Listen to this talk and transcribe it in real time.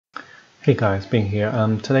Hey guys, Bing here.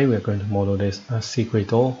 Today we are going to model this secret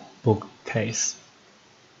door bookcase.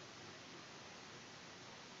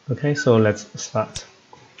 Okay, so let's start.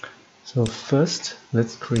 So first,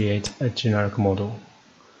 let's create a generic model.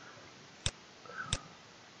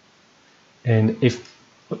 And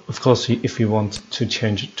of course, if you want to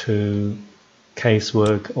change it to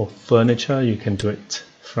casework or furniture, you can do it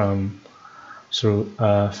through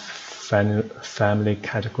family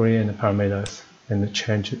category and the parameters and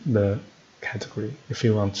change the category if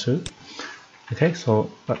you want to. Okay,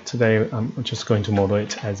 but today I'm just going to model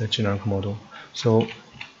it as a generic model. So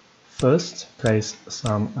first, place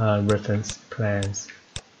some reference plans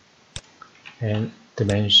and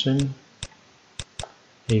dimension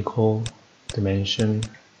equal dimension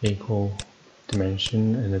equal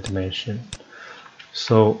dimension and the dimension.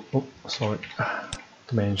 So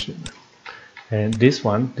dimension, and this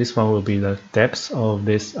one will be the depth of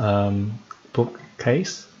this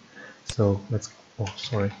bookcase. So let's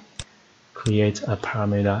create a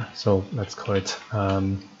parameter. So let's call it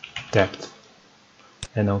depth,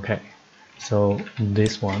 and okay. So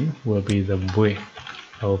this one will be the width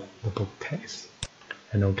of the bookcase,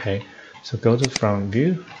 and okay. So go to front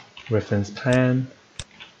view, reference plan,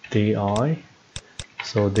 DI.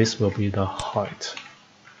 So this will be the height,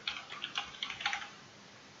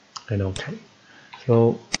 and okay.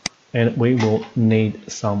 So and we will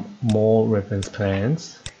need some more reference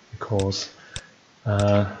plans because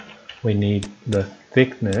we need the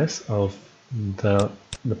thickness of the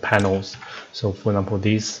panels. So for example,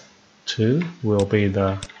 these two will be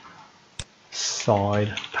the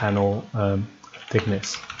side panel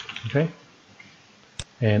thickness, okay,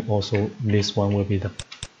 and also this one will be the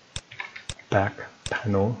back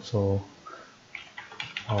panel, so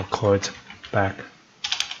I'll call it back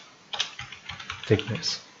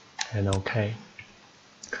thickness, and okay.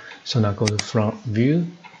 So now go to front view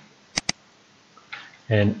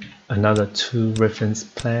and another two reference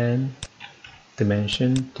plan,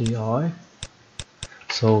 dimension DI.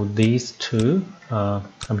 So these two,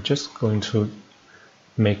 I'm just going to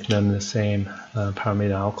make them the same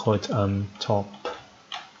parameter. I'll call it top,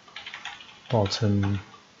 bottom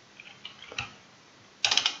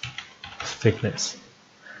thickness,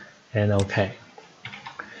 and okay.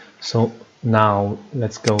 So now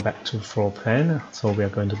let's go back to floor plan. So we are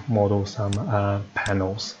going to model some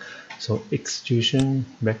panels. So extrusion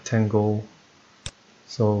rectangle.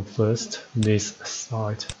 So first, this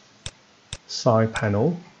side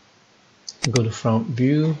panel. Go to front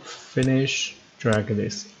view, finish, drag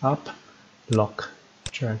this up, lock,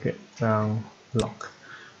 drag it down, lock.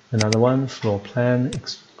 Another one, floor plan,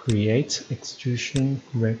 create extrusion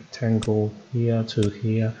rectangle here to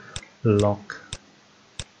here, lock.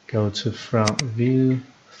 Go to front view,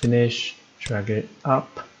 finish, drag it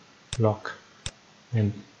up, lock,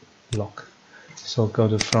 and lock. So go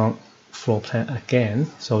to front floor plan again.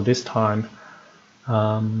 So this time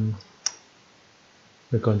we're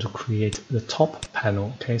going to create the top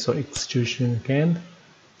panel. Okay, so extrusion again.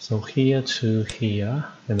 So here to here,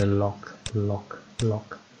 and then lock, lock,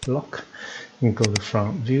 lock, lock. And go to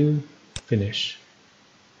front view, finish.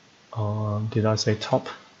 Did I say top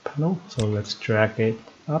panel? So let's drag it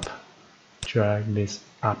up, drag this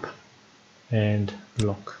up, and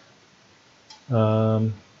lock.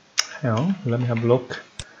 Hang on, let me have a look.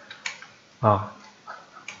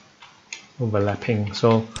 Overlapping.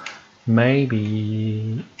 So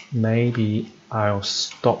maybe I'll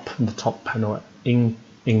stop the top panel in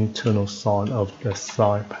internal side of the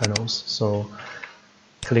side panels. So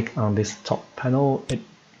click on this top panel,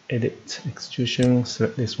 edit extrusion,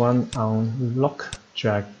 select this one, unlock,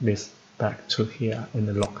 drag this back to here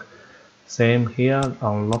and lock. Same here,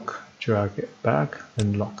 unlock, drag it back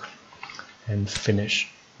and lock, and finish.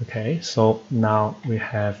 Okay, so now we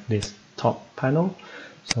have this top panel.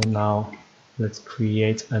 So now let's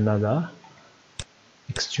create another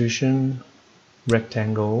extrusion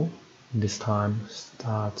rectangle. This time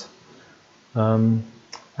start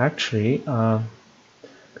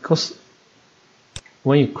because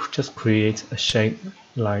when you just create a shape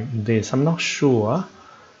like this, I'm not sure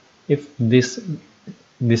if this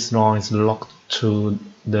line is locked to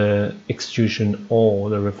the extrusion or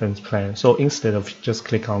the reference plane. So instead of just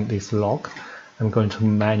click on this lock, I'm going to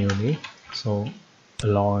manually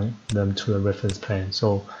align them to the reference plane.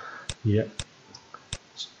 So yeah,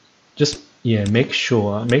 make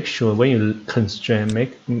sure when you constrain,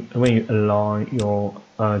 when you align your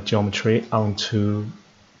geometry onto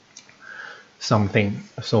something,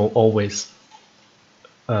 so always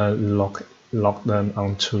lock them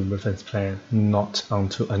onto reference plane, not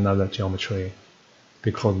onto another geometry,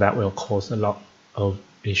 because that will cause a lot of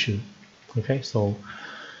issue. Okay, so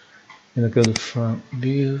and I go to front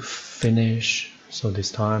view, finish. So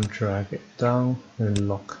this time drag it down and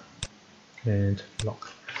lock and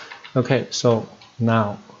lock. Okay, so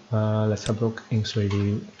now let's have a look in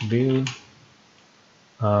 3D view.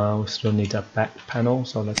 We still need a back panel,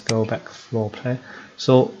 so let's go back floor plan.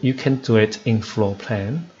 So you can do it in floor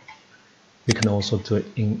plan. You can also do it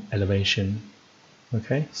in elevation.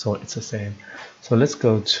 Okay, so it's the same. So let's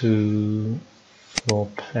go to floor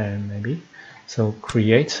plan maybe. So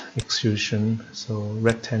create extrusion, so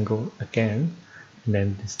rectangle again, and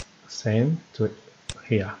then this same, do it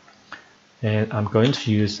here. And I'm going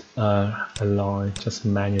to use a line, just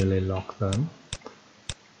manually lock them.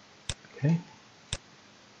 Okay.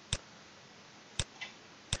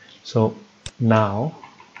 So now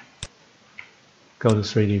go to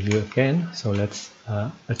 3D view again. So let's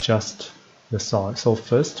adjust the size. So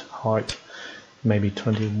first height maybe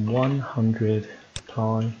 2100,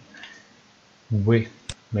 apply, width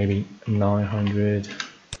maybe 900,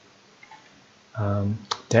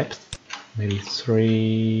 depth maybe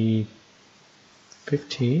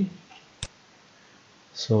 350.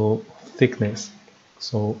 So thickness.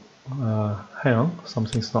 So hang on,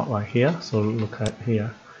 something's not right here. So look at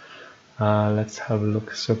here. Let's have a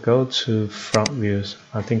look. So go to front views.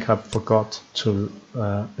 I think I forgot to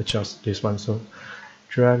adjust this one. So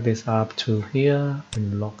drag this up to here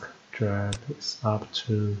and lock. Drag this up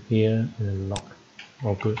to here and lock.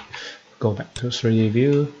 All good. Go back to 3D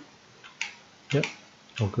view. Yep,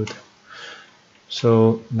 all good.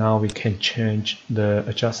 So now we can change the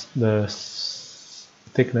adjust the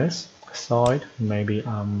thickness side. Maybe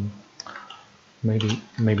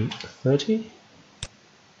 30.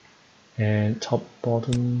 And top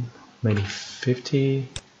bottom maybe 50,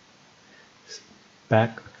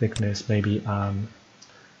 back thickness maybe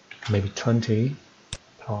 20.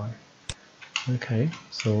 Apply. Okay,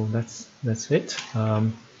 so that's it.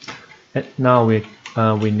 And now we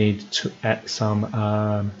need to add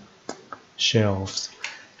some shelves,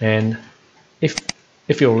 and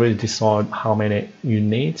if you already decide how many you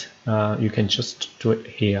need, you can just do it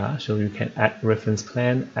here. So you can add reference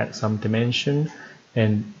plan, add some dimension,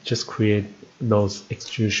 and just create those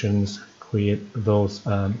extrusions, create those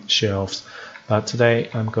shelves. But today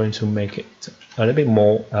I'm going to make it a little bit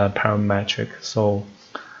more parametric. So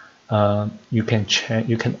you can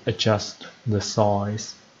adjust the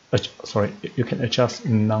size. You can adjust the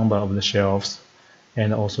number of the shelves,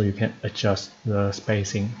 and also you can adjust the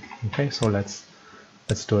spacing. Okay, so let's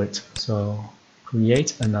do it. So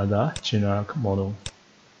create another generic model,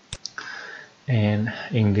 and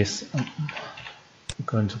in this I'm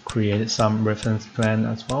going to create some reference plan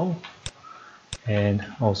as well, and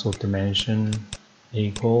also dimension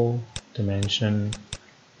equal, dimension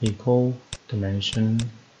equal, dimension.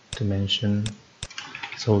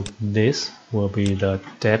 So this will be the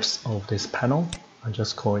depth of this panel. I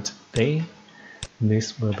just call it A.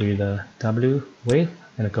 This will be the W width,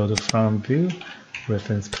 and I go to front view,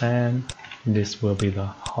 reference plan. This will be the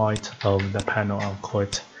height of the panel. I'll call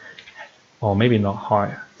it, or maybe not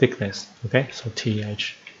height, thickness. Okay, so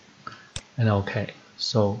TH, and OK.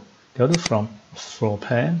 So go to from floor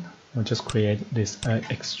plan. I'll just create this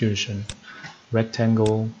extrusion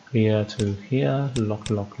rectangle here to here. Lock.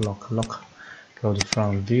 Go to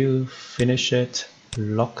front view, finish it,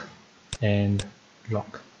 lock and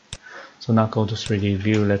lock. So now go to 3D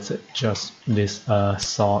view. Let's adjust this the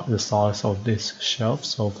size of this shelf.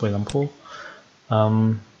 So for example,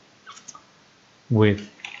 with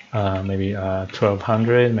maybe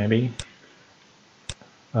 1200, maybe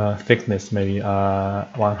thickness maybe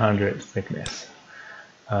 100 thickness,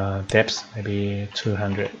 depth maybe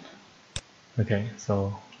 200. Okay,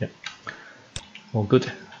 so yeah, all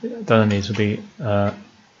good. It doesn't need to be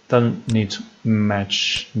doesn't need to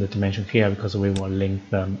match the dimension here because we will link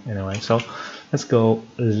them anyway. So let's go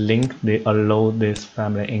load this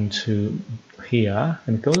family into here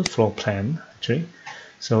and go to floor plan actually.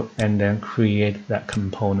 So and then create that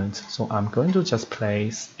component. So I'm going to just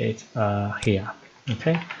place it here.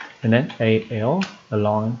 Okay, and then AL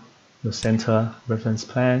align the center reference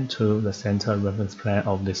plan to the center reference plan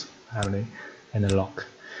of this family and lock.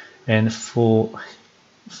 And for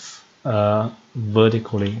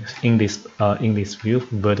vertically in this view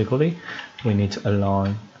vertically, we need to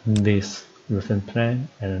align this reference plan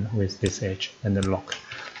and with this edge and the lock.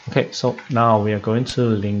 Okay, so now we are going to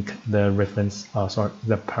link the reference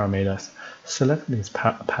the parameters. Select this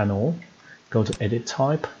panel, go to edit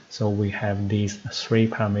type. So we have these 3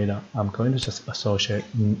 parameters. I'm going to just associate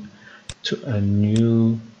to a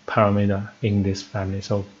new parameter in this family.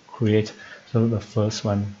 So create, so the first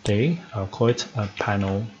one day, I'll call it a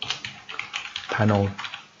panel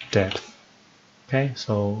depth. Okay,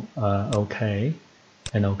 so OK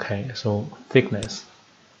and OK. So thickness,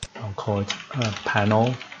 I'll call it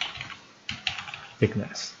panel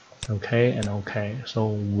thickness. OK and OK. So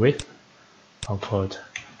width, I'll call it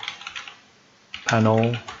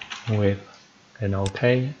panel width, and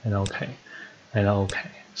OK and OK and OK.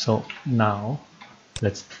 So now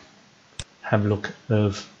let's have a look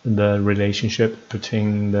of the relationship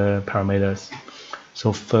between the parameters.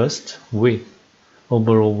 So first, width.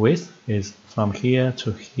 Overall width is from here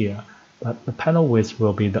to here, but the panel width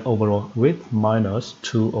will be the overall width minus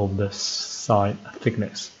 2 of the side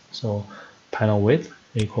thickness. So panel width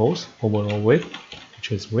equals overall width,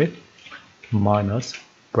 which is width, minus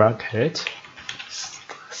bracket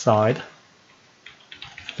side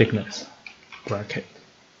thickness, bracket,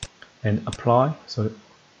 and apply. So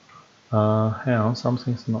hang on,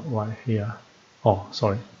 something's not right here. Oh,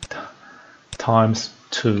 sorry, times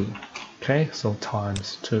 2. Okay, so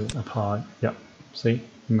times 2, apply. Yep, see,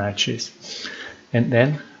 matches. And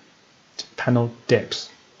then panel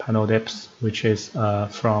depth, which is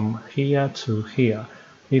from here to here,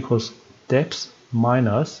 equals depth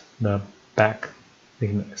minus the back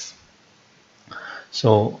thickness.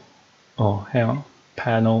 So, oh, hang on,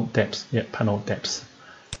 panel depth, yeah, panel depth.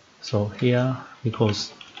 So here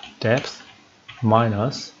equals depth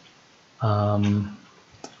minus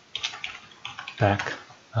back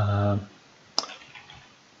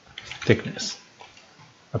thickness.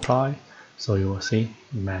 Apply. So you will see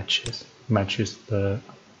matches the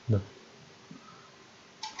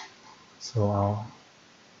so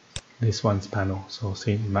this one's panel. So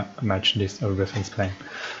see match this reference plane.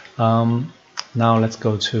 Now let's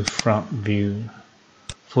go to front view.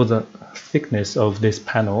 For the thickness of this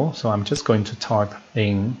panel, so I'm just going to type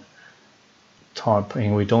in.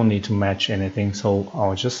 We don't need to match anything, so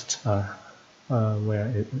I'll just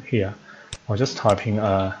here I'll just type in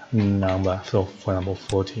a number, so for example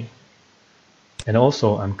 40, and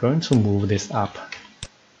also I'm going to move this up.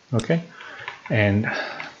 Okay, and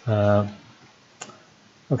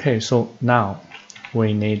okay, so now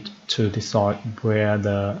we need to decide where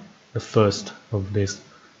the first of this,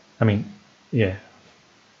 I mean, yeah,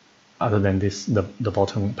 other than this, the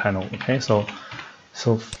bottom panel. Okay, so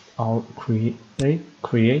I'll create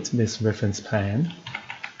this reference plane,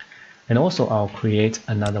 and also I'll create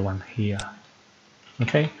another one here.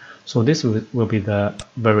 Okay, so this will be the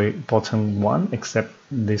very bottom one, except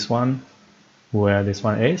this one where this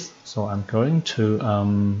one is. So I'm going to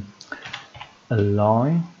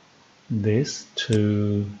align this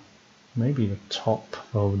to maybe the top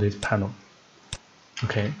of this panel.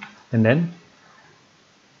 Okay, and then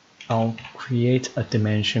I'll create a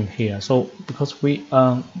dimension here. So because we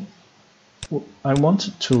I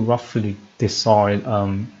wanted to roughly decide,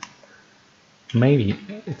 maybe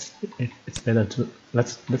it's better to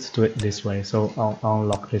let's do it this way. So I'll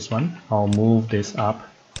unlock this one. I'll move this up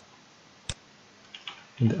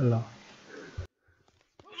and allow.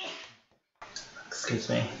 Excuse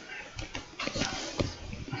me.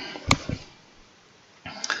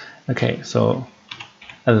 Okay, so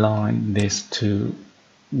align this to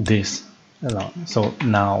this. So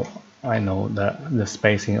now I know the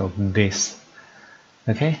spacing of this.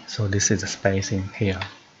 Okay, so this is the spacing here,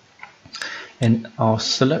 and I'll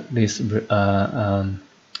select this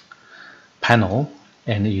panel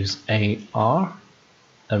and use AR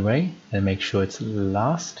array and make sure it's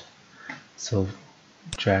last. So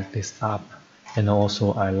drag this up, and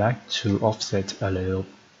also I like to offset a little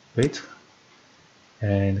bit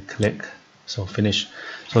and click. So finish.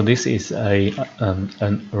 So this is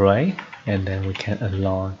an array, and then we can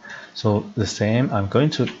align. So the same, I'm going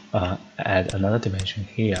to add another dimension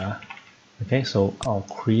here. Okay, so I'll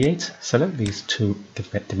select these two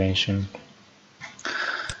dimensions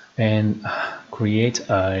and create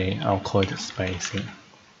I'll call it spacing.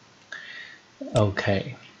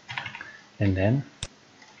 Okay, and then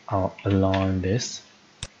I'll align this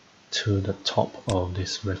to the top of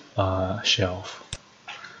this shelf.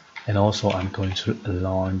 And also I'm going to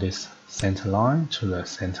align this center line to the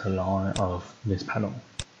center line of this panel.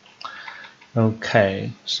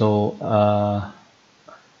 Okay, so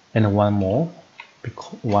and one more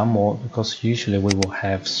because usually we will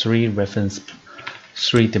have three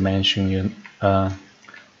dimension.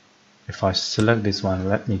 If I select this one,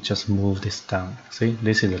 let me just move this down. See,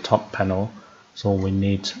 this is the top panel, so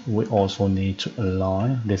we also need to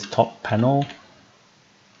align this top panel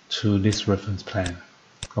to this reference plane.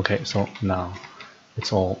 Okay, so now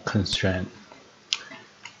it's all constrained.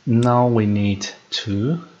 Now we need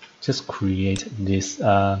to just create this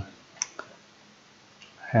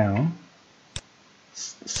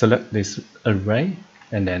select this array,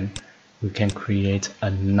 and then we can create a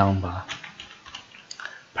number.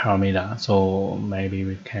 parameter, so maybe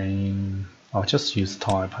we can, I'll just use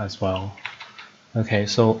type as well. Okay,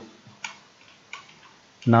 so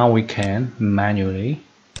now we can manually,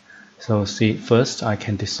 so see, first I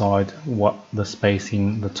can decide what the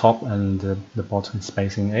spacing, the top and the bottom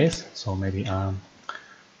spacing is, so maybe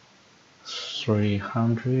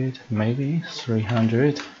 300, maybe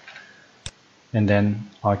 300, and then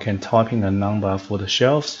I can type in a number for the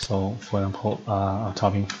shelves, so for example I'm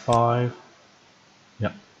typing 5.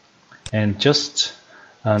 Yeah, and just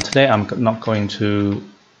today I'm not going to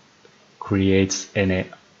create any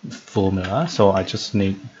formula, so I just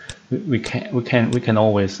need, we can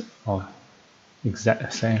always, oh,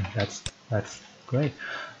 exact same, that's great.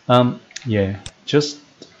 Yeah, just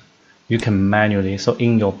you can manually, so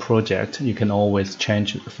in your project you can always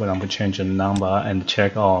change, for example, change a number and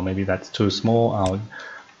check, oh, maybe that's too small,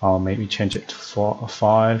 I'll maybe change it to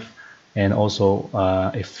 5. And also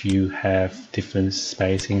if you have different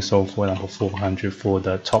spacing, so for example 400 for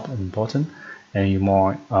the top and bottom, and you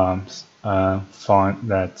might find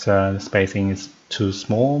that the spacing is too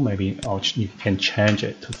small, maybe you can change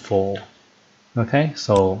it to 4. Okay,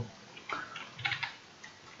 so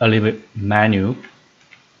a little bit manual,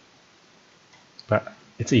 but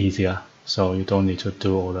it's easier, so you don't need to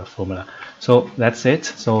do all the formula. So that's it.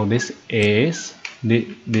 So this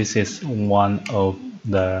is one of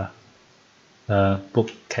the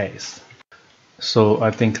bookcase. So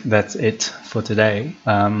I think that's it for today.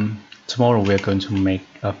 Tomorrow we're going to make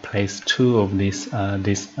a place 2 of this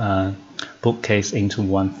bookcase into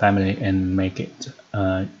one family and make it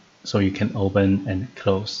so you can open and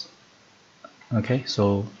close. Okay,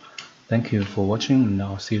 so thank you for watching, and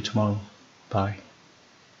I'll see you tomorrow. Bye.